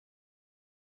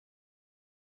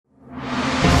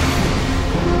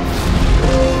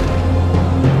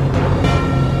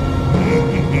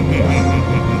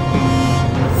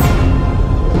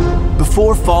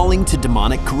Before falling to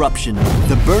demonic corruption,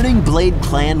 the Burning Blade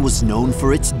clan was known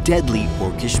for its deadly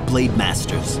orcish blade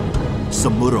masters.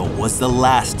 Samuro was the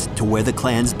last to wear the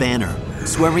clan's banner,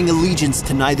 swearing allegiance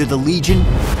to neither the Legion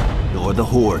nor the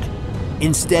Horde.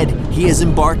 Instead, he has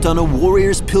embarked on a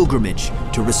warrior's pilgrimage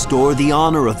to restore the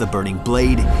honor of the Burning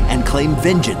Blade and claim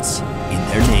vengeance in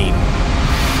their name.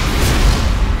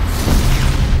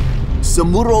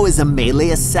 Samuro is a melee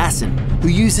assassin who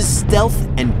uses stealth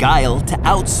and guile to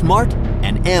outsmart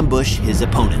and ambush his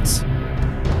opponents.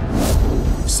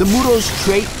 Samuro's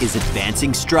trait is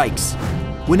advancing strikes.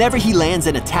 Whenever he lands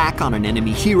an attack on an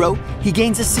enemy hero, he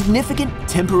gains a significant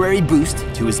temporary boost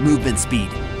to his movement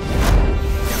speed.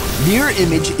 Mirror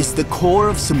Image is the core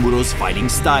of Samuro's fighting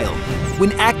style.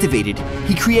 When activated,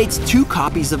 he creates 2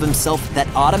 copies of himself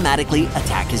that automatically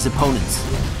attack his opponents.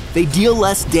 They deal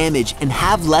less damage and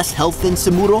have less health than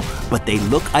Samuro, but they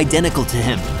look identical to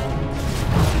him.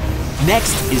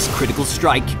 Next is Critical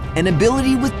Strike, an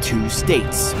ability with 2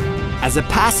 states. As a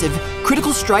passive,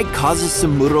 Critical Strike causes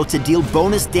Samuro to deal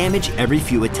bonus damage every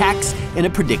few attacks in a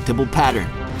predictable pattern.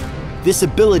 This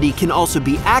ability can also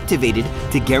be activated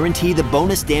to guarantee the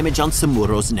bonus damage on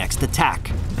Samuro's next attack.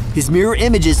 His mirror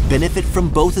images benefit from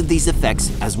both of these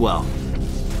effects as well.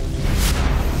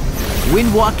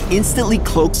 Windwalk instantly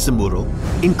cloaks Samuro,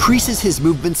 increases his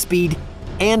movement speed,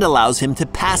 and allows him to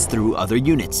pass through other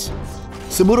units.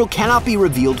 Samuro cannot be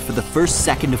revealed for the first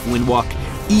second of Windwalk,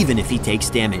 even if he takes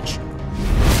damage.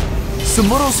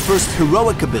 Samuro's first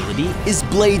heroic ability is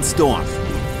Blade Storm.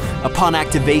 Upon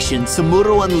activation,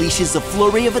 Samuro unleashes a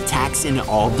flurry of attacks in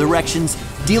all directions,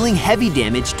 dealing heavy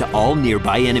damage to all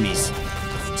nearby enemies.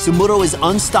 Samuro is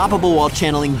unstoppable while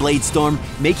channeling Blade Storm,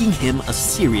 making him a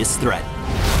serious threat.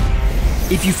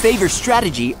 If you favor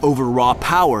strategy over raw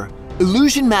power,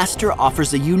 Illusion Master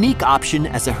offers a unique option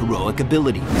as a heroic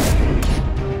ability.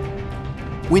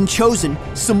 When chosen,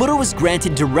 Samuro is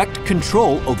granted direct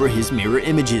control over his mirror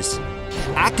images.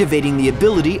 Activating the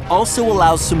ability also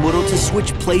allows Samuro to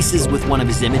switch places with one of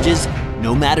his images,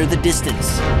 no matter the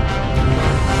distance.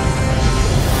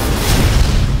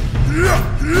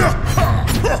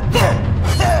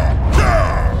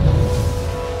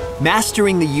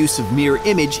 Mastering the use of mirror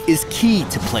image is key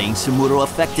to playing Samuro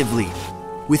effectively.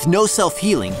 With no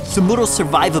self-healing, Samuro's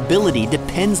survivability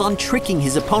depends on tricking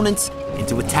his opponents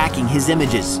into attacking his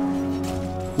images.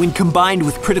 When combined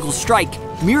with Critical Strike,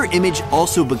 Mirror Image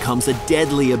also becomes a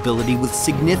deadly ability with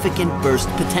significant burst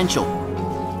potential.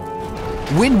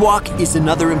 Windwalk is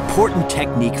another important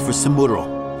technique for Samuro.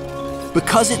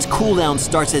 Because its cooldown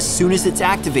starts as soon as it's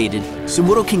activated,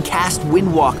 Samuro can cast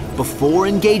Windwalk before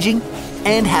engaging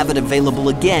and have it available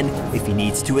again if he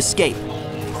needs to escape.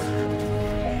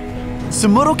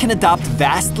 Samuro can adopt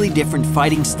vastly different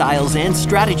fighting styles and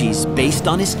strategies based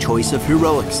on his choice of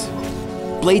heroics.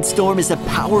 Blade Storm is a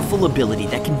powerful ability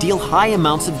that can deal high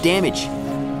amounts of damage.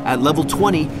 At level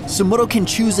 20, Samuro can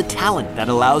choose a talent that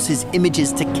allows his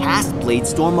images to cast Blade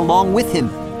Storm along with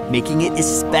him, making it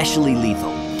especially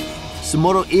lethal.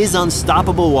 Samuro is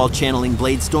unstoppable while channeling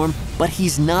Blade Storm, but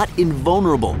he's not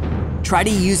invulnerable. Try to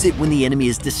use it when the enemy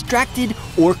is distracted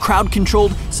or crowd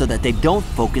controlled so that they don't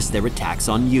focus their attacks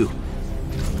on you.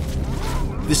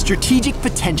 The strategic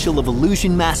potential of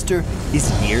Illusion Master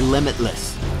is near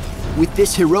limitless. With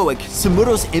this heroic,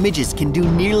 Samuro's images can do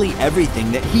nearly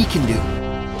everything that he can do.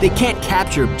 They can't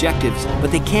capture objectives,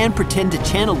 but they can pretend to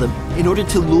channel them in order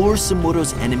to lure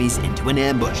Samuro's enemies into an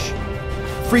ambush.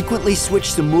 Frequently switch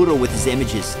Samuro with his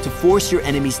images to force your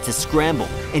enemies to scramble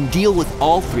and deal with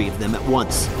all 3 of them at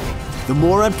once. The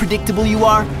more unpredictable you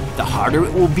are, the harder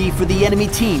it will be for the enemy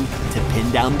team to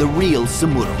pin down the real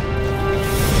Samuro.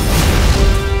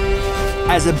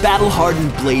 As a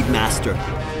battle-hardened Blade Master,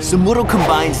 Samuro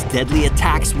combines deadly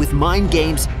attacks with mind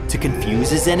games to confuse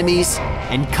his enemies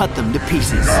and cut them to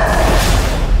pieces.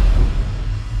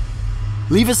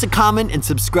 Leave us a comment and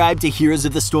subscribe to Heroes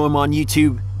of the Storm on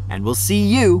YouTube, and we'll see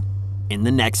you in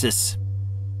the Nexus.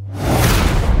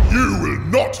 You will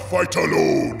not fight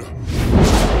alone!